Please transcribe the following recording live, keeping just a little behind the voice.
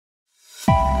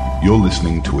You're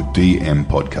listening to a DM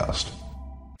podcast.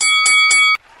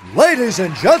 Ladies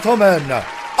and gentlemen,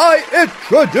 I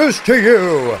introduce to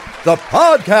you the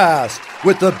podcast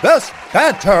with the best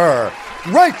banter,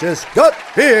 greatest gut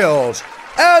feels,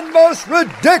 and most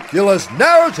ridiculous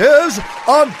narratives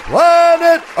on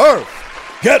planet Earth.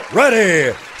 Get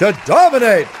ready to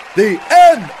dominate the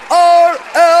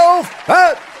NRL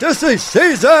fantasy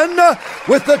season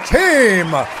with the team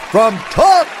from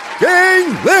Talking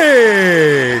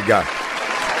League.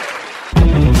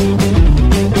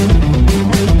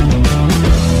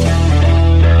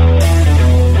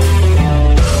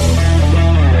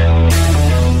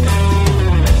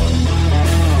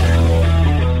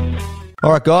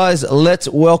 All right, guys, let's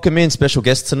welcome in special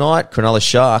guest tonight, Cronulla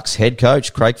Sharks head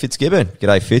coach Craig Fitzgibbon.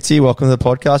 G'day, Fitzy. Welcome to the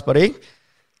podcast, buddy.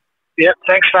 Yep,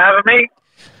 thanks for having me.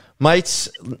 Mates,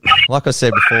 like I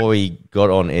said before we got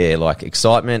on air, like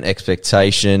excitement,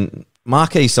 expectation,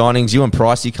 marquee signings, you and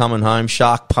Pricey coming home,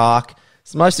 Shark Park.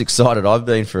 It's the most excited I've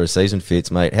been for a season, Fitz,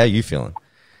 mate. How are you feeling?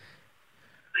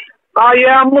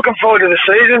 Yeah, I'm looking forward to the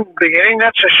season beginning,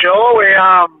 that's for sure.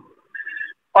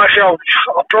 I'll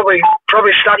probably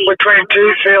stuck between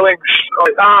two feelings.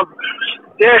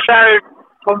 So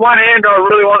on one hand, I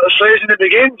really want the season to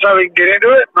begin so we can get into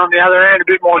it, and on the other hand, a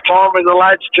bit more time with the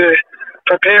lads to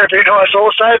prepare a bit nice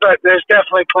also, but there's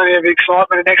definitely plenty of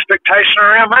excitement and expectation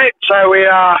around, mate. So we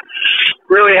are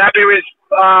really happy with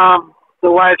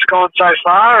the way it's gone so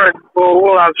far, and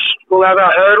we'll have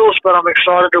our hurdles, but I'm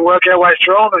excited to work our way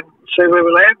through them and see where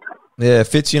we land. Yeah,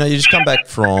 Fitz, you just come back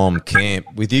from camp.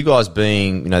 With you guys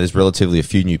being, there's relatively a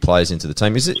few new players into the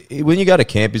team. Is it, when you go to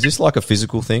camp, is this like a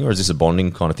physical thing or is this a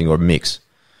bonding kind of thing or a mix?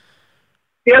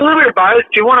 Yeah, a little bit of both.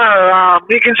 You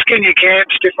can skin your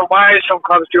camps different ways. Some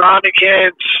clubs do army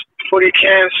camps, footy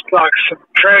camps, like some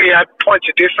points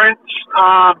of difference.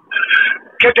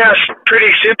 Kept ours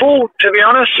pretty simple, to be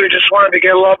honest. We just wanted to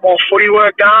get a lot more footy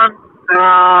work done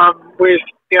with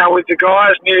the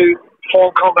guys, new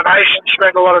form combinations,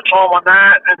 spend a lot of time on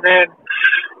that, and then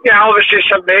obviously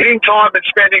some meeting time and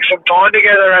spending some time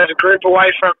together as a group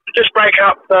away from just break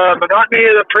up the monotony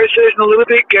of the pre-season a little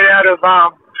bit, get out of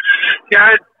the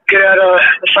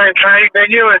same training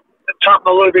venue and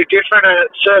something a little bit different, and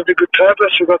it served a good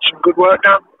purpose. We got some good work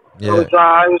done. Yeah. It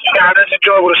was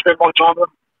enjoyable to spend more time with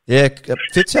them. Yeah,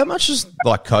 Fitz, how much is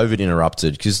COVID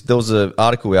interrupted? Because there was an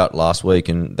article out last week,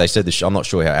 and they said I'm not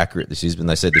sure how accurate this is, but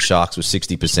they said the Sharks were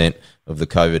 60% of the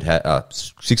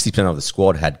 60% of the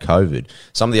squad had COVID.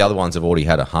 Some of the other ones have already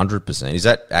had 100%. Is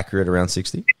that accurate? Around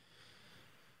 60?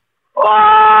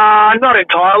 Not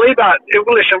entirely, but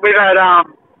listen, we've had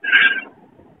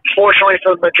fortunately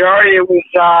for the majority, it was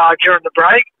during the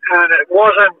break, and it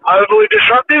wasn't overly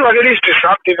disruptive. Like, it is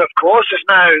disruptive, of course.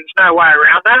 There's no way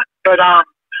around that, but how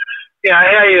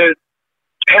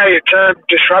you term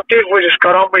disruptive, we just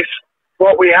got on with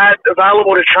what we had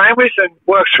available to train with and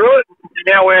work through it.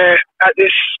 Now we're at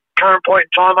this current point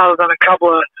in time, other than a couple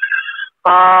of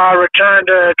return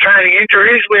to training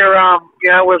injuries,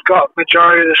 we've got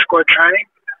majority of the squad training.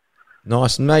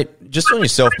 Nice. Mate, just on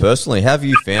yourself personally, have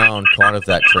you found kind of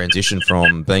that transition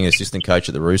from being assistant coach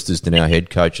at the Roosters to now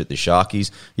head coach at the Sharkies?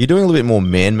 You're doing a little bit more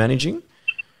man managing?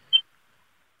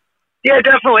 Yeah,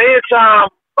 definitely.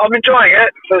 I'm enjoying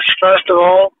it. First of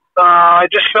all, I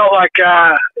just felt like it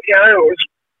was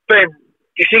being.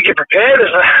 You think you're prepared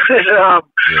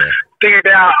figured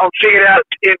out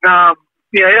in.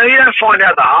 You don't find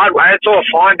out the hard way. It's all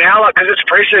fine now, because it's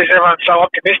pre-season. Everyone's so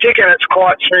optimistic and it's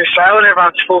quite smooth sailing.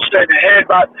 Everyone's full steam ahead,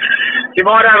 but you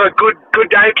might have a good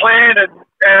day plan and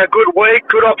a good week,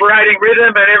 good operating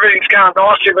rhythm, and everything's going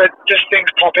nicely, but just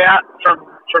things pop out from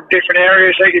different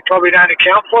areas that you probably don't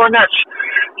account for, and that's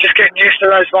just getting used to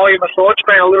those volume of thoughts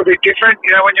being a little bit different.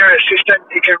 When you're an assistant,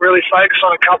 you can really focus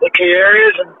on a couple of key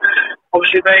areas, and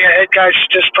obviously being a head coach,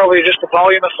 just the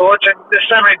volume of thoughts. And there's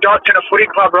so many dots in a footy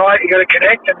club, right? You got to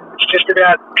connect, and it's just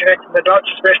about connecting the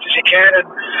dots as best as you can. And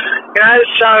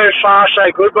so far so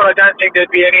good, but I don't think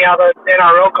there'd be any other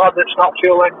NRL club that's not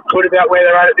feeling good about where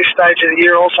they're at this stage of the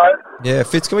year also. Yeah,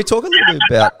 Fitz, can we talk a little bit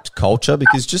about culture?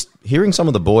 Because just hearing some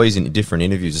of the boys in different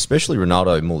interviews, especially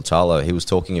Ronaldo Mulitalo, he was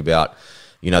talking about,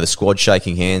 the squad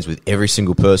shaking hands with every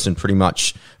single person, pretty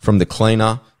much from the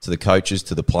cleaner to the coaches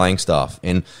to the playing staff.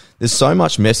 And there's so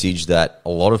much message that a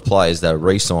lot of players that are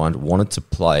re-signed wanted to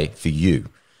play for you.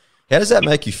 How does that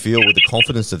make you feel with the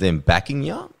confidence of them backing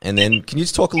you? And then can you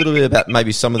just talk a little bit about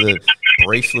maybe some of the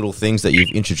brief little things that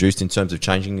you've introduced in terms of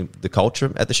changing the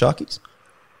culture at the Sharkies?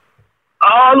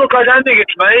 Oh, look, I don't think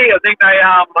it's me. I think they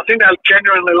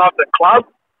genuinely love the club,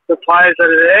 the players that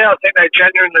are there. I think they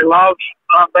genuinely love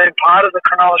being part of the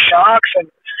Cronulla Sharks, and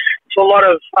It's a lot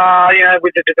of,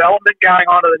 with the development going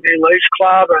on at the new Leafs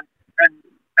club and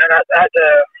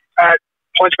at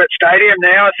PointsBet Stadium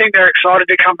now, I think they're excited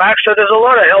to come back. So there's a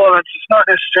lot of elements. It's not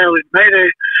necessarily me. They're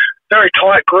a very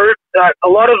tight group. A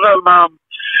lot of them,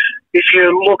 if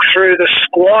you look through the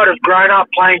squad, have grown up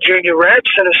playing junior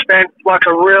reps and have spent like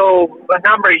a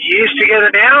number of years together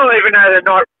now, even though they're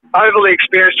not overly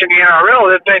experienced in the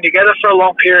NRL. They've been together for a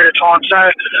long period of time. So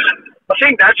I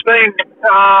think that's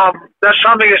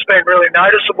something that's been really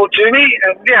noticeable to me.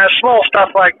 And, small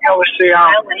stuff like, obviously,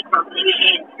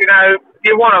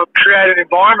 you want to create an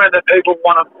environment that people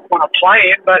want to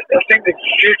play in, but I think the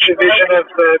future vision of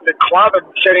the club and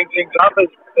setting things up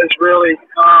has really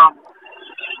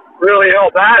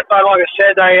helped that. But like I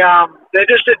said, they're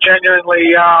just a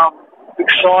genuinely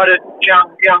excited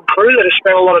young crew that have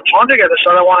spent a lot of time together,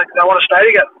 so they want to stay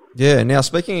together. Yeah, now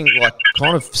speaking like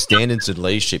kind of standards and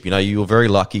leadership, you were very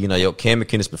lucky, you got Cam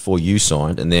McInnes before you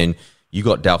signed, and then you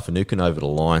got Dale Finucane over the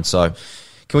line. So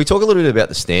can we talk a little bit about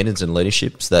the standards and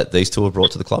leaderships that these two have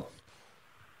brought to the club?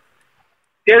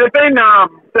 Yeah, they've been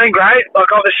great.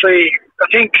 Like, obviously, I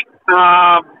think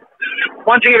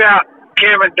one thing about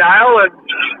Cam and Dale, and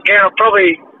again, I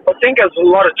think there's a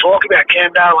lot of talk about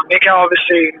Cam, Dale and Nico,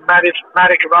 obviously, Matty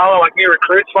Cavallo, like new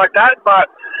recruits like that. But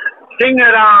the thing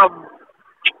that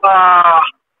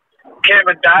Cam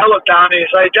and Dale have done is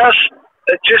they don't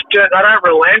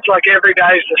relent. Like, every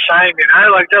day is the same,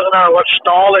 like, it doesn't matter what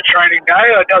style of training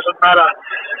it doesn't matter.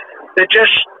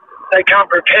 They come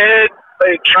prepared,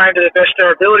 they train to the best of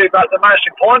their ability, but the most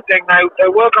important thing, they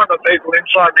work on the people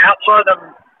inside and outside them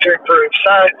to improve.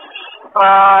 So,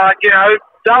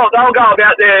 they'll go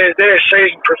about their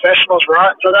seasoned professionals,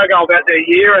 right? So they'll go about their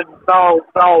year and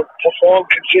they'll perform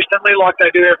consistently like they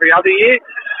do every other year.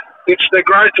 It's the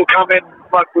growth will come in,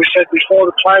 like we said before,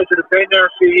 the players that have been there a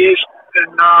few years,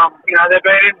 and they've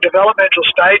been in developmental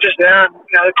stages there, and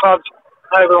the club's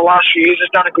over the last few years has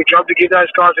done a good job to give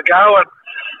those guys a go, and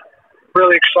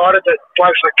really excited that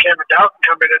blokes like Cam and Dale can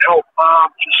come in and help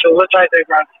facilitate their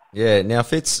growth. Yeah, now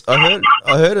Fitz, I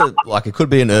heard it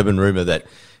could be an urban rumour that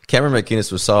Cameron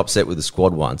McInnes was so upset with the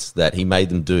squad once that he made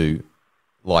them do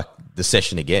like the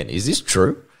session again. Is this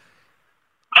true?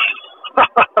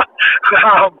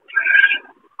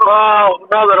 Well,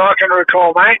 not that I can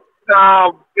recall, mate.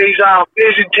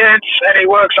 He's intense and he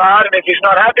works hard, and if he's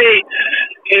not happy,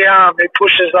 he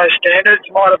pushes those standards.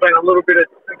 Might have been a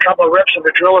couple of reps of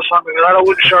a drill or something like that. I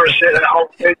wouldn't sure have said that whole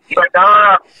thing. But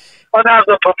I know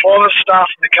the performance stuff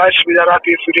and the coach would be that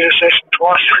happy if we did a session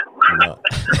twice. No.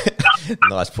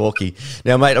 Nice, Porky.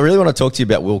 Now, mate, I really want to talk to you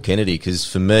about Will Kennedy because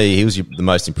for me, he was the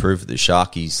most improved at the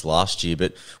Sharkies last year.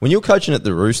 But when you were coaching at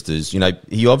the Roosters,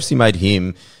 he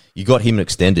obviously you got him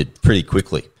extended pretty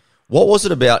quickly. What was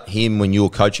it about him when you were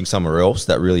coaching somewhere else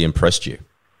that really impressed you?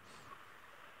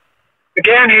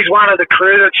 Again, he's one of the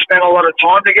crew that spent a lot of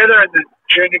time together in the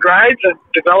junior grades and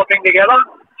developing together.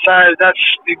 So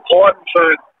that's important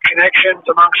for connections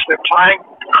amongst the playing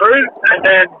crew. And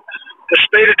then the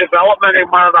speed of development in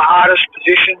one of the hardest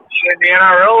positions in the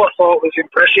NRL, I thought was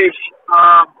impressive.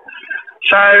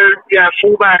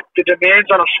 Fullback, the demands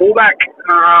on a fullback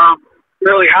are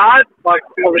really hard, like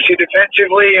obviously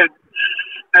defensively and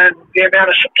the amount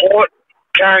of support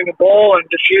carrying the ball and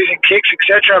diffusing kicks,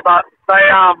 etc. But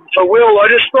for Will, I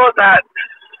just thought that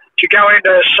to go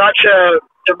into such a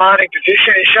demanding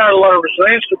position, he showed a lot of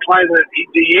resilience to play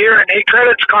the year, and he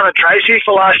credits Connor Tracy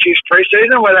for last year's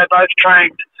preseason where they both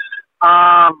trained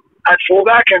at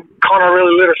fullback, and Connor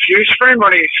really lit a fuse for him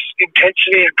on his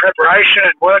intensity and preparation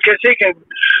and work ethic, and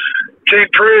to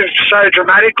improve so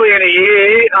dramatically in a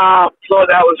year, thought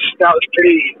that was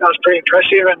pretty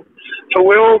impressive. And for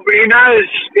Will, he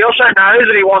also knows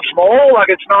that he wants more. Like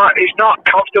he's not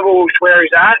comfortable with where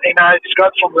he's at. He knows he's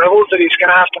got some levels that he's going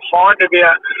to have to find to be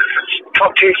a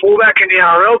top tier fullback in the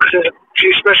NRL because there's a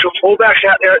few special fullbacks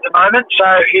out there at the moment. So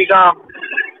he's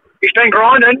been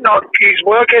grinding. His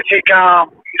work ethic,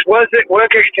 work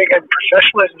ethic and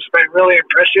professionalism has been really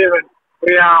impressive, and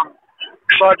we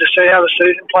excited to see how the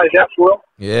season plays out for Will.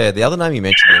 Yeah, the other name you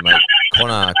mentioned there, mate,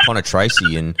 Connor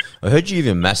Tracy, and I heard you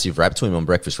give a massive rap to him on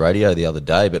Breakfast Radio the other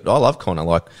day, but I love Connor.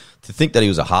 Like, to think that he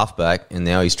was a halfback and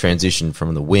now he's transitioned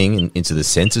from the wing and into the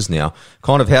centres now.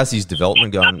 Kind of how's his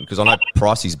development going? Because I know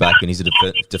Pricey's back and he's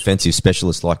a defensive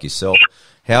specialist like yourself.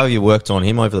 How have you worked on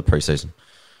him over the preseason?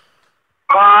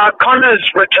 Connor's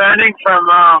returning from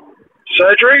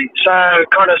surgery, so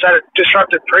Connor's had a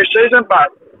disrupted preseason, but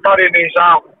not in his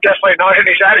definitely not in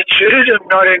his attitude and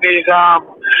not in his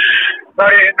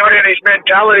not in his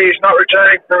mentality. He's not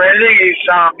returning for anything.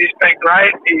 He's been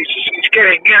great. He's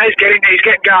getting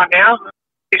going now.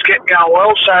 he's getting going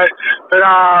well. So, but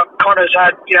Connor's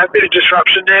had a bit of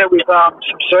disruption there with some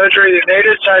surgery that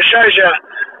needed. So it shows you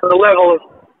the level of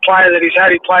player that he's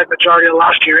had. He played majority of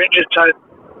last year injured. So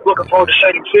looking forward to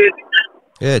seeing him fit.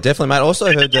 Yeah, definitely, mate. I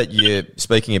also heard that you're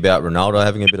speaking about Ronaldo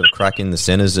having a bit of a crack in the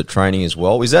centres at training as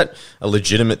well. Is that a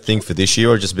legitimate thing for this year,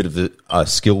 or just a bit of a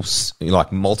skills,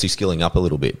 like multi-skilling up a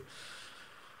little bit?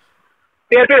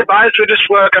 Yeah, a bit of both. We're just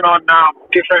working on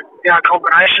different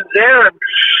combinations there, and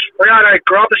Ronaldo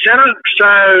grew up a centre,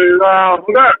 so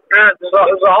we've got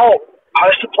there's a whole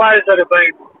host of players that have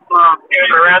been in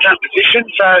and around that position.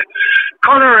 So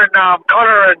Connor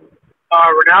and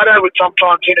Ronaldo would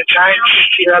sometimes interchange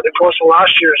throughout the course of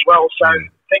last year as well. So I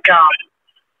think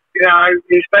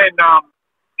he's been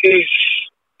he's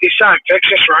so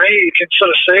infectious, right? You can sort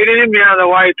of see it in him. The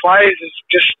way he plays is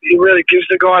just he really gives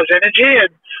the guys energy,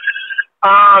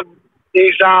 and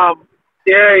he's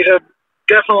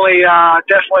definitely a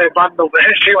bundle of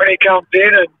energy when he comes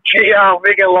in, and he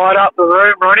can light up the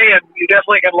room, Ronnie, and you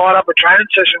definitely can light up a training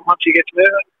session once he gets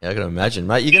moving. Yeah, I can imagine,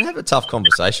 mate. You're gonna have a tough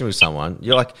conversation with someone.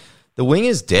 You're like, the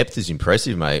wingers' depth is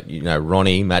impressive, mate.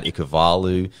 Ronnie, Matt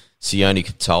Ikuvalu, Sione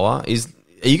Katoa.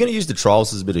 Are you going to use the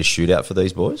trials as a bit of a shootout for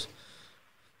these boys?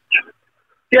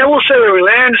 Yeah, we'll see where we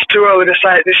land. It's too early to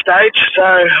say at this stage.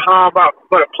 So, but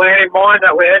got a plan in mind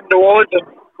that we're heading towards, and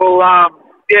we'll,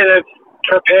 they've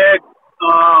prepared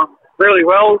really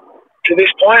well to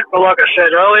this point. But like I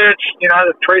said earlier, it's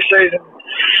the pre-season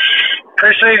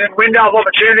window of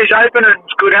opportunities open, and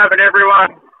it's good having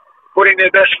everyone putting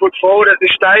their best foot forward at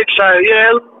this stage. So,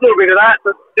 yeah, a little bit of that,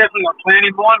 but definitely got a plan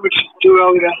in mind, which is too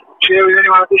early to share with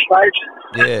anyone at this stage.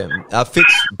 Yeah.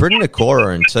 Fitz, Brendan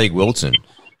Okora and Teague Wilton,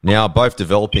 now both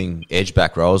developing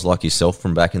edge-back roles like yourself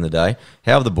from back in the day.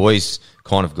 How have the boys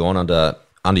kind of gone under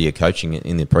your coaching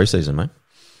in the pre-season, mate?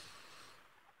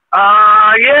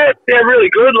 They're really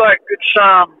good. Like, it's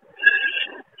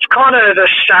kind of the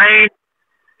same,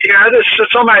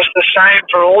 it's almost the same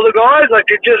for all the guys. Like,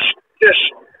 it just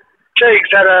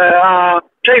Teague's had a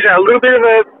little bit of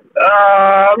a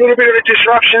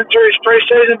disruption through his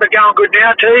pre-season, but going good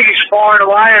now. Teague, he's firing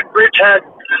away, and Britt's had.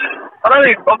 I'm not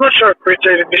sure if Britt's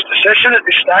even missed a session at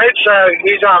this stage, so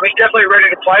he's definitely ready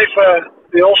to play for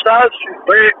the All Stars.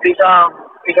 Britt, he's had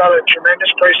a tremendous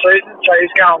pre-season, so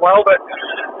he's going well. But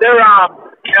they're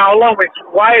along with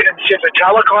Wade and Sifa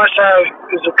Talakai, so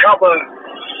there's a couple of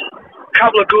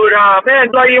good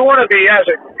like you want to be as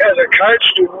a coach,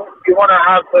 you want to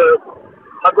have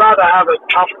I'd rather have a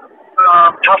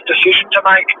tough decision to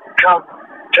make come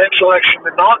team selection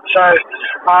than not. So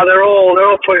they're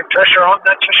all putting pressure on,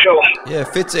 that's for sure. Yeah,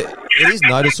 Fitz, it is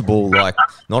noticeable, like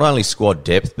not only squad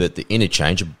depth but the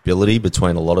interchangeability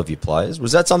between a lot of your players.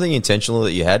 Was that something intentional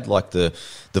that you had, like the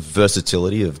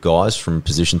versatility of guys from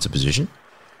position to position?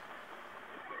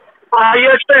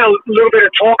 It's been a little bit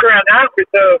of talk around that with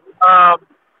the,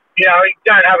 you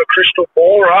don't have a crystal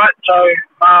ball, right? So,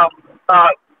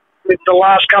 with the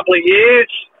last couple of years,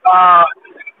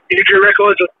 injury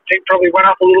records, I think, probably went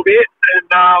up a little bit.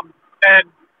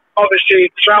 And obviously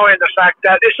throw in the fact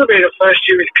that this will be the first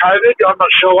year with COVID. I'm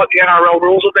not sure what the NRL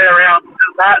rules will be around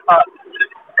that, but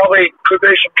probably could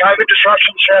be some COVID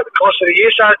disruptions throughout the course of the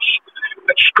year. So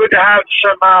it's good to have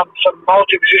some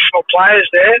multi-positional players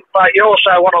there, but you also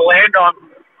want to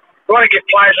you want to give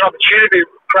players an opportunity to be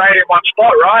great in one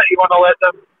spot, right? You want to let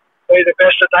them be the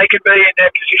best that they can be in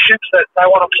their positions that they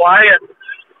want to play, and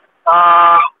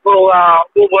we'll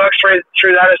work through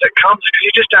that as it comes, because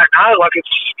you just don't know. Like, it's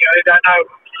you don't know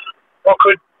what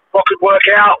could work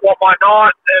out, what might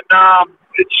not, and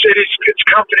it's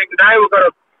comforting to know we've got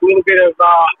a little bit of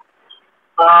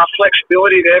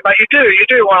flexibility there, but you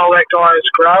do want to let guys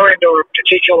grow into a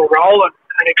particular role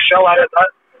and excel at it, though.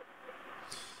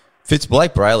 Fitz,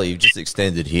 Blake Brayley, you've just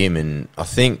extended him, and I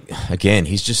think, again,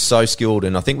 he's just so skilled,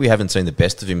 and I think we haven't seen the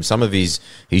best of him. Some of his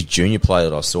junior play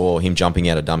that I saw, him jumping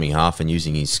out of dummy half and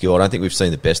using his skill, I don't think we've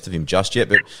seen the best of him just yet,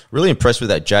 but really impressed with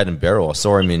that Jayden Berrell. I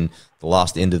saw him in the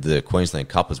last end of the Queensland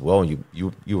Cup as well, and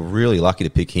you were really lucky to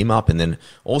pick him up, and then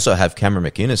also have Cameron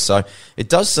McInnes. So it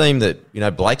does seem that,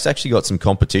 Blake's actually got some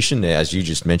competition there, as you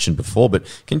just mentioned before, but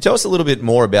can you tell us a little bit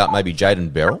more about maybe Jayden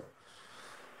Berrell?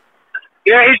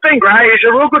 Yeah, he's been great. He's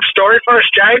a real good story for us,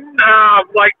 Jayden.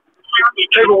 Like,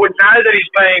 people would know that he's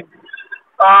been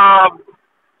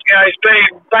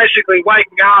basically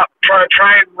waking up, trying to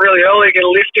train really early, get a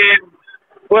lift in,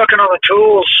 working on the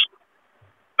tools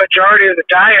majority of the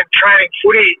day, and training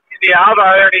footy in the Arvo,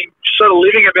 only sort of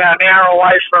living about an hour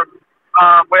away from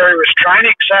where he was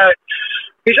training. So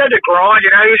he's had to grind.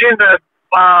 He was in the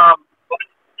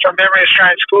from memory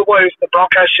Australian schoolboy, he was in the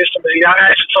Broncos system at a young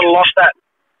age, and sort of lost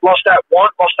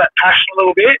that passion a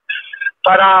little bit.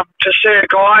 But to see a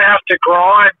guy have to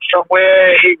grind from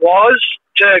where he was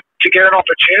to get an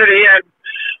opportunity, and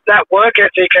that work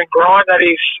ethic and grind that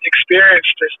he's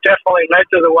experienced has definitely led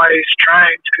to the way he's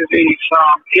trained, because he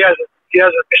hasn't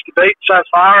missed a beat so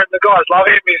far, and the guys love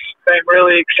him. He's been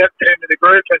really accepted into the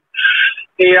group, and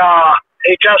you're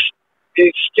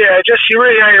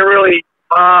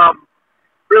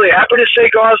really happy to see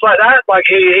guys like that. Like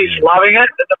he's loving it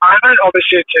at the moment.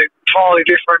 Obviously, it's a totally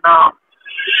different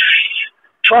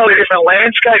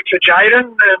landscape for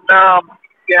Jayden, and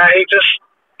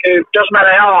it doesn't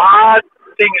matter how hard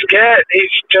things get,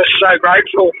 he's just so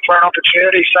grateful for an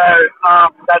opportunity. So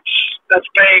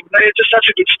that's been just such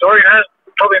a good story. You know?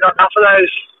 Probably not enough of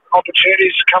those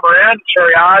opportunities come around. It's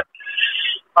very hard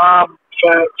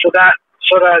for that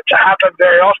sort of to happen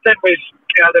very often with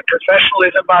the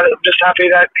professionalism. But I'm just happy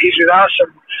that he's with us.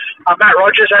 And Matt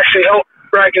Rogers actually helped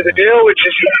broker the deal, which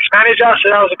is his manager. So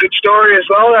that was a good story as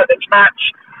well. That's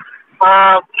Matt's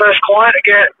first client to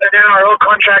get an NRL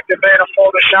contract and being a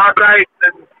former Shark rate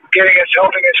and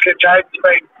helping us get Jayden's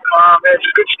been. It's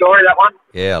a good story, that one.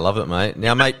 Yeah, I love it, mate.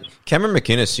 Now, mate, Cameron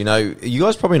McInnes, you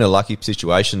guys probably in a lucky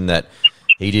situation that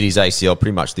he did his ACL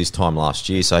pretty much this time last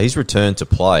year, so his return to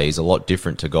play is a lot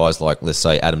different to guys like, let's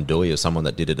say, Adam Doueihi or someone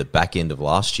that did it at the back end of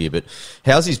last year. But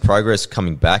how's his progress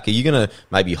coming back? Are you going to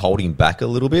maybe hold him back a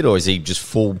little bit, or is he just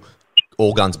full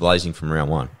all guns blazing from round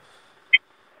one?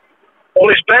 Well,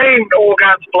 he's been all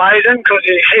guns blazing because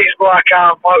he's like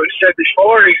what we said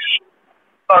before, he's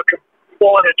like a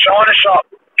ball in a China shop.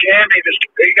 Cam, he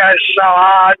goes so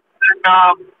hard.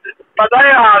 And, but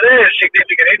they're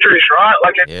significant injuries, right?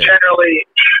 Like it generally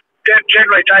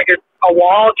take a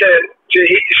while to hit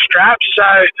your straps. So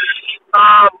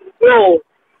we'll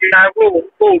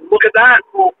look at that.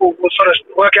 We'll sort of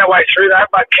work our way through that.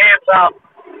 But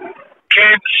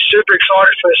Cam's super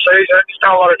excited for the season. He's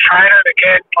done a lot of training.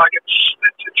 Again, like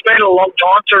it's been a long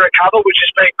time to recover, which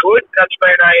has been good. That's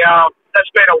been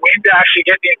a win to actually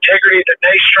get the integrity of the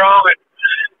knee strong and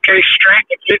get his strength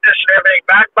and fitness and everything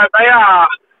back. But they are,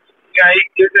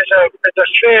 there's a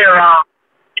fair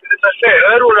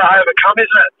hurdle to overcome,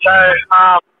 isn't it? So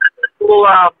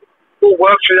we'll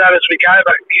work through that as we go.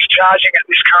 But he's charging at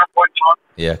this current point in time.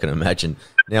 Yeah, I can imagine.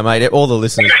 Now, mate, all the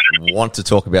listeners want to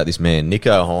talk about this man,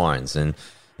 Nicho Hynes, and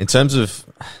in terms of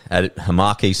a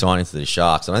marquee signing to the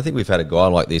Sharks, I don't think we've had a guy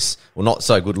like this, well, not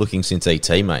so good looking since ET,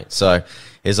 mate. So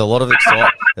there's a lot of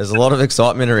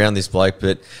excitement around this bloke.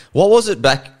 But what was it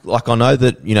back? Like, I know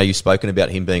that you've spoken about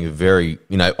him being a very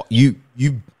you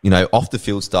off the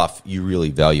field stuff you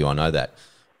really value. I know that,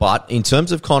 but in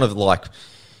terms of kind of like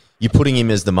you're putting him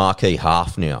as the marquee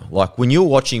half now. Like when you were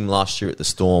watching him last year at the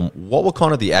Storm, what were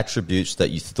kind of the attributes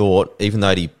that you thought, even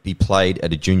though he played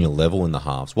at a junior level in the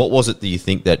halves, what was it that you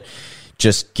think that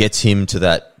just gets him to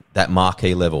that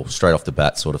marquee level straight off the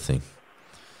bat sort of thing?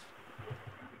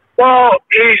 Well,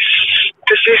 his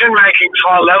decision-making's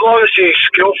high level. Obviously, he's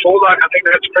skillful. Like, I think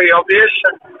that's pretty obvious.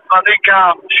 And I think,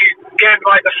 again,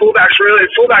 like the fullback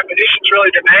position's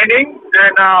really demanding.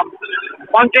 And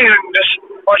one thing just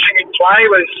watching him play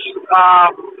was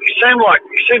he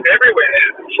seemed everywhere.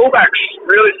 Fullback's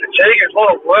really fatiguing. There's a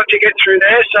lot of work to get through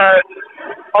there. So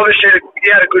obviously he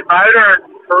had a good motor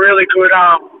and a really good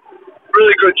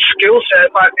skill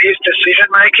set, but his decision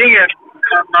making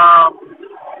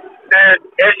and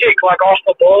ethic, like off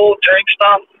the ball, team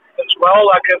stuff as well.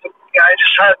 Like he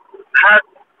just had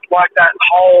like that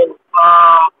whole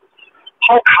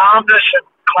calmness and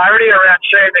clarity around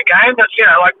seeing the game. That's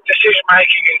like decision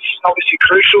making is obviously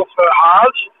crucial for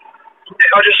halves.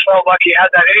 I just felt like he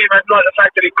had that in him, and like the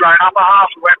fact that he'd grown up a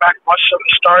half and went back and watched some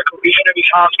historical vision of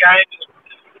his halves games.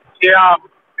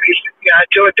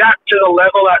 To adapt to the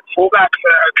level at fullback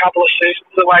for a couple of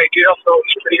seasons the way he did, I thought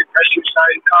was pretty impressive. So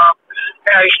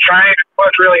he's trained,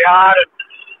 worked really hard,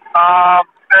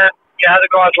 and the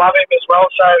guys love him as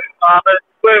well. So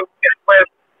we're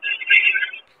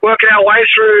working our way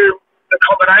through the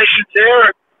combinations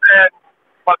there, and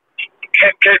like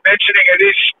Ken keep mentioning, it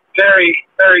is very,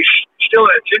 very still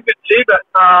in its infancy, but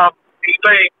it's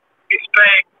been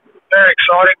very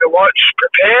exciting to watch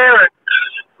prepare and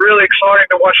really exciting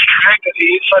to watch train because he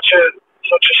is such a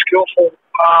skillful,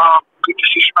 good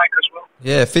decision maker as well.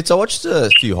 Yeah, Fitz, I watched a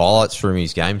few highlights from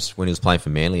his games when he was playing for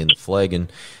Manly in the flag,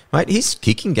 and mate, his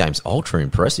kicking game's ultra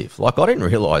impressive. Like, I didn't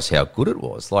realise how good it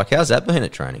was. Like, how's that been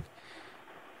at training?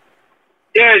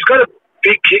 Yeah, he's got a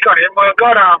big kick on him. We've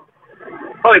got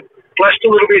probably blessed a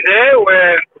little bit there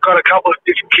where we've got a couple of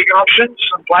different kicking options.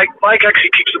 And Blake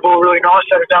actually kicks the ball really nice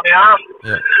out of dummy half.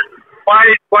 Yeah.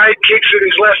 Wade kicks with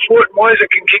his left foot. Moiser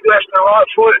can kick left and right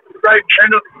foot. Braden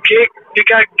Trendle can kick.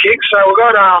 Nicho can kick. So we've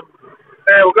got a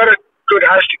good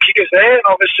host of kickers there.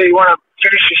 Obviously, you want to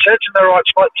finish your sets in the right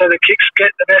spot so the kicks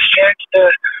get the best chance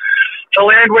to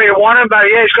land where you want them.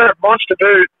 But yeah, he's got a monster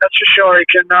boot. That's for sure. He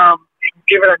can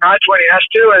give it a nudge when he has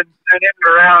to, and in and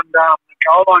around the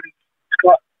goal line, he's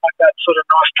got like that sort of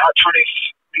nice touch on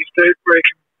his boot where he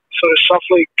can sort of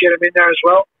softly get him in there as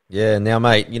well. Yeah, now,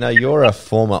 mate, you know, you're a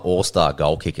former all-star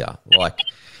goal kicker. Like,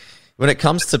 when it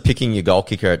comes to picking your goal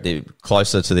kicker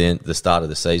closer to the start of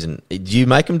the season, do you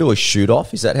make them do a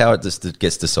shoot-off? Is that how it just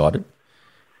gets decided?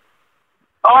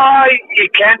 You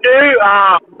can do.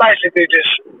 Basically,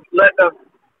 just let them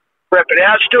rep it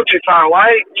out. It's still too far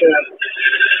away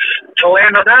to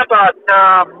land on that, but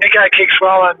Nico kicks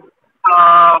well, and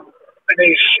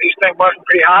he's been working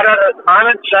pretty hard at it at the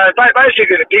moment. So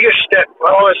basically, the biggest step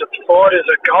always forward as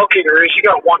a goal kicker is you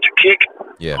got to want to kick.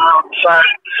 Yeah.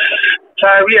 So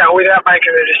yeah, without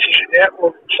making a decision yet,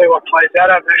 we'll see what plays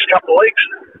out over the next couple of weeks.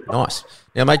 Nice.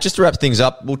 Now, mate, just to wrap things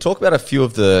up, we'll talk about a few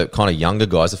of the kind of younger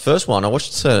guys. The first one, I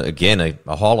watched, again,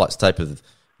 a highlights tape of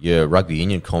your rugby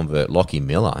union convert, Lockie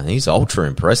Miller, and he's ultra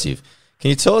impressive. Can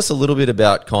you tell us a little bit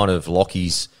about kind of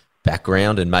Lockie's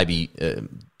background and maybe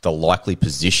the likely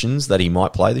positions that he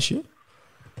might play this year?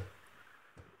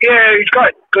 Yeah, he's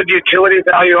got good utility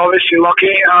value, obviously,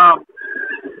 Lockie.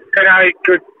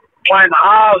 Good playing the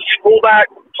halves, fullback,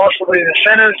 possibly in the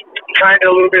centres, trained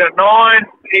a little bit at 9.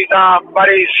 He's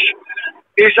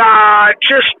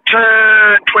just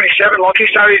turned 27, Lockie,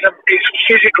 so he's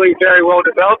physically very well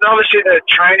developed. Obviously, the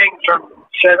training from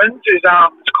sevens is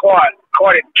quite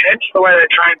intense, the way they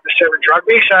train for sevens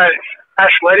rugby. So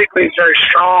athletically, he's very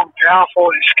strong, powerful,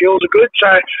 and his skills are good.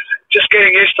 So just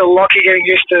getting used to Lockie, getting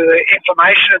used to the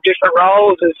information of different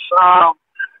roles is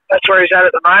that's where he's at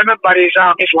the moment. But he's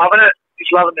loving it. He's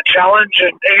loving the challenge,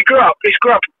 and he grew up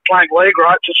playing league,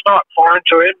 right? So it's not foreign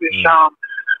to him.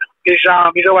 He's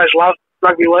always loved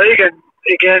rugby league, and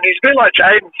again, he's been like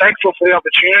Jaden, thankful for the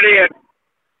opportunity, and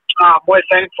we're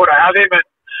thankful to have him. And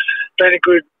been a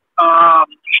good,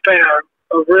 he's been a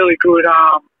really good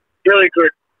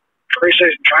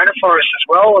pre-season trainer for us as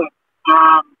well. And,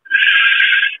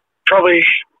 probably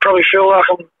feel like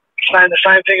I'm saying the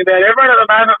same thing about everyone at the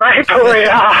moment, mate. But we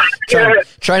are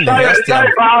train the house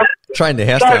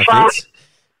down, Fitz.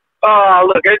 Oh,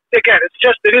 look, it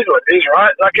is what it is,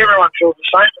 right? Like everyone feels the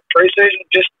same for pre-season.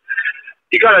 Just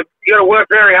you got to work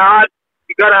very hard.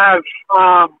 You got to have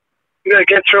you got to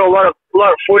get through a lot of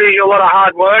footy, a lot of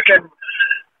hard work, and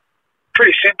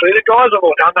pretty simply, the guys have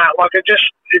all done that. Like it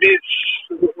is.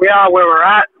 We are where we're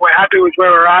at. We're happy with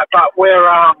where we're at, but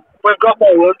we've got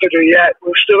more work to do yet.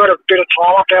 We've still got a bit of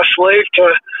time up our sleeve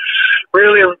to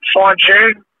really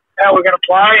fine-tune how we're going to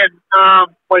play, and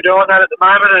we're doing that at the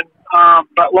moment. And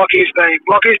but Lockie's been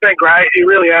great. He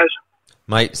really has.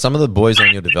 Mate, some of the boys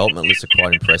on your development list are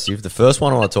quite impressive. The first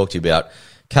one I want to talk to you about,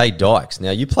 Cade Dykes.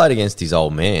 Now, you played against his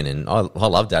old man, and I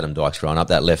loved Adam Dykes growing up,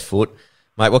 that left foot.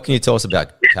 Mate, what can you tell us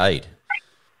about Cade?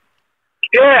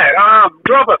 Yeah,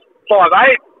 grew up at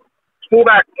 5'8",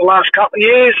 fullback the last couple of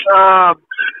years.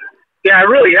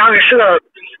 Really young. He's still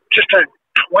just turned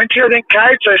 20, I think,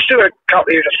 Cade. So he's still a couple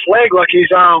of years of flag. Like he's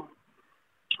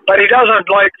but he doesn't,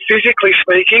 like, physically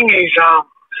speaking, he's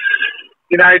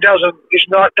he doesn't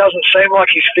seem like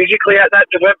he's physically at that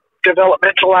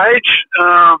developmental age.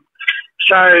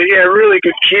 So yeah, really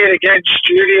good kid. Again,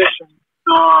 studious and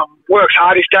works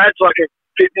hard. His dad's like a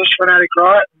fitness fanatic,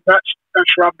 right?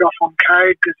 That's rubbed off on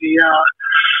Cade because he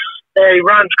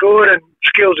runs good and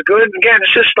skills are good. And again,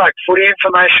 it's just like footy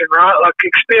information, right? Like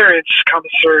experience comes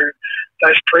through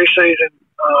those pre-season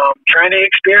training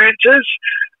experiences,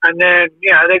 and then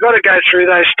they've got to go through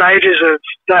those stages of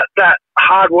that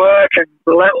hard work and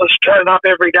relentless turning up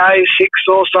every day, sick,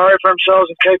 sore, sorry for themselves,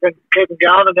 and keeping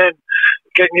going, and then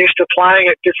getting used to playing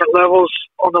at different levels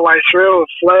on the way through, of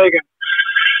flag and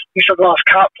New South Wales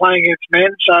Cup, playing against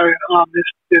men. So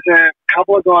there's a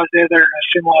couple of guys there that are in a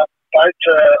similar boat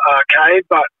to Cade,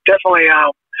 but definitely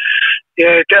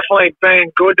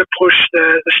been good to push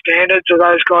the standards of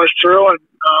those guys through, and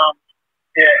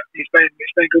he's been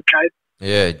good, Cade.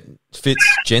 Yeah, Fitz,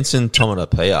 Jensen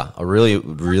Tomonopea, I really,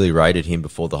 really rated him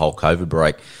before the whole COVID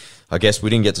break. I guess we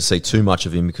didn't get to see too much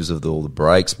of him because of all the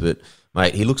breaks, but,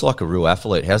 mate, he looks like a real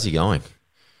athlete. How's he going?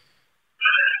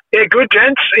 Yeah, good,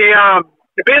 gents. He, a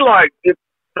bit like,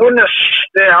 goodness,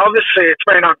 obviously it's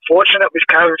been unfortunate with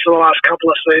COVID for the last couple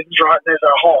of seasons, right? There's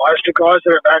a whole host of guys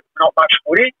that have had not much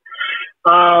footy.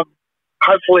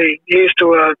 Hopefully here's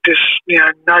to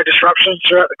no disruptions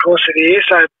throughout the course of the year,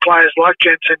 so players like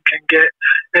Jensen can get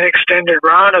an extended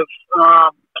run of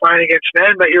playing against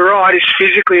men. But you're right,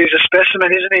 he's a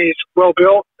specimen, isn't he? He's well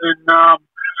built, and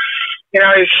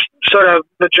his sort of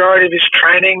majority of his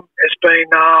training has been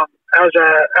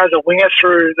as a winger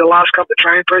through the last couple of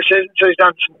training pre-seasons. So he's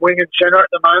done some wing and centre at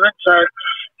the moment. So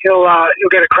he'll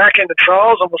get a crack in the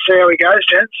trials, and we'll see how he goes,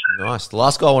 gents. Nice. The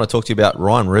last guy I want to talk to you about,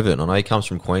 Ryan Riven. I know he comes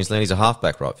from Queensland. He's a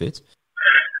halfback, right, Fitz?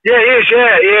 Yeah, he is.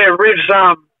 Yeah. Riv's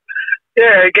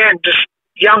again, just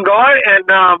young guy, and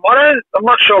I'm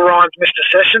not sure Ryan's missed a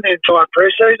session the entire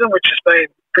pre-season, which has been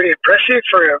pretty impressive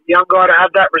for a young guy to have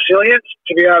that resilience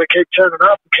to be able to keep turning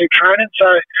up and keep training.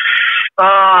 So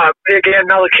again,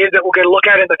 another kid that we'll get a look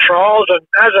at in the trials, and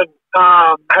hasn't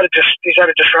he's had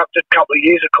a disrupted couple of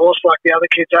years, of course, like the other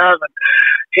kids have, and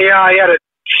he had a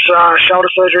shoulder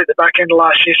surgery at the back end of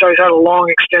last year, so he's had a long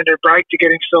extended break to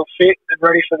get himself fit and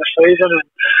ready for the season.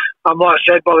 And like I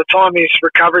said, by the time his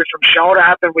recovery from shoulder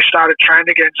happened, we started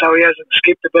training again, so he hasn't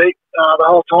skipped a beat the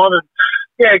whole time. And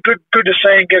yeah, good to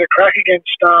see him get a crack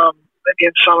against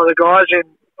some of the guys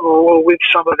or with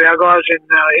some of our guys in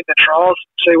the trials.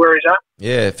 See where he's at.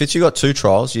 Yeah, Fitz, you got two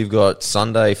trials. You've got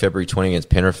Sunday, February 20 against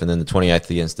Penrith, and then the 28th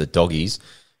against the Doggies.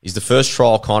 Is the first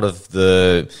trial kind of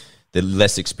the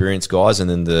less experienced guys, and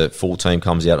then the full team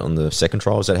comes out on the second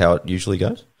trial? Is that how it usually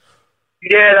goes?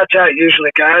 Yeah, that's how it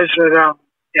usually goes. But,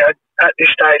 at this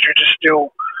stage, we just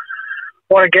still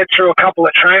want to get through a couple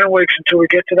of training weeks until we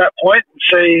get to that point and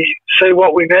see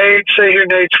what we need, see who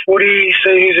needs footy,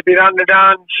 see who's a bit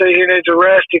underdone, see who needs a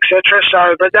rest, etc.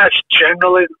 So, but that's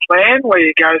generally the plan, where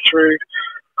you go through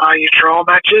your trial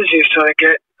matches. You sort of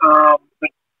get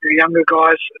the younger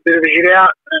guys a bit of a hit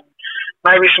out, and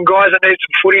maybe some guys that need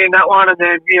some footy in that one, and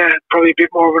then, probably a bit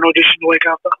more of an audition the week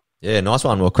after. Yeah, nice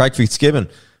one. Well, Craig Fitzgibbon,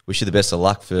 wish you the best of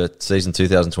luck for season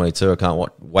 2022. I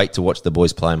can't wait to watch the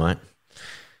boys play, mate.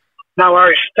 No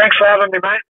worries. Thanks for having me, mate.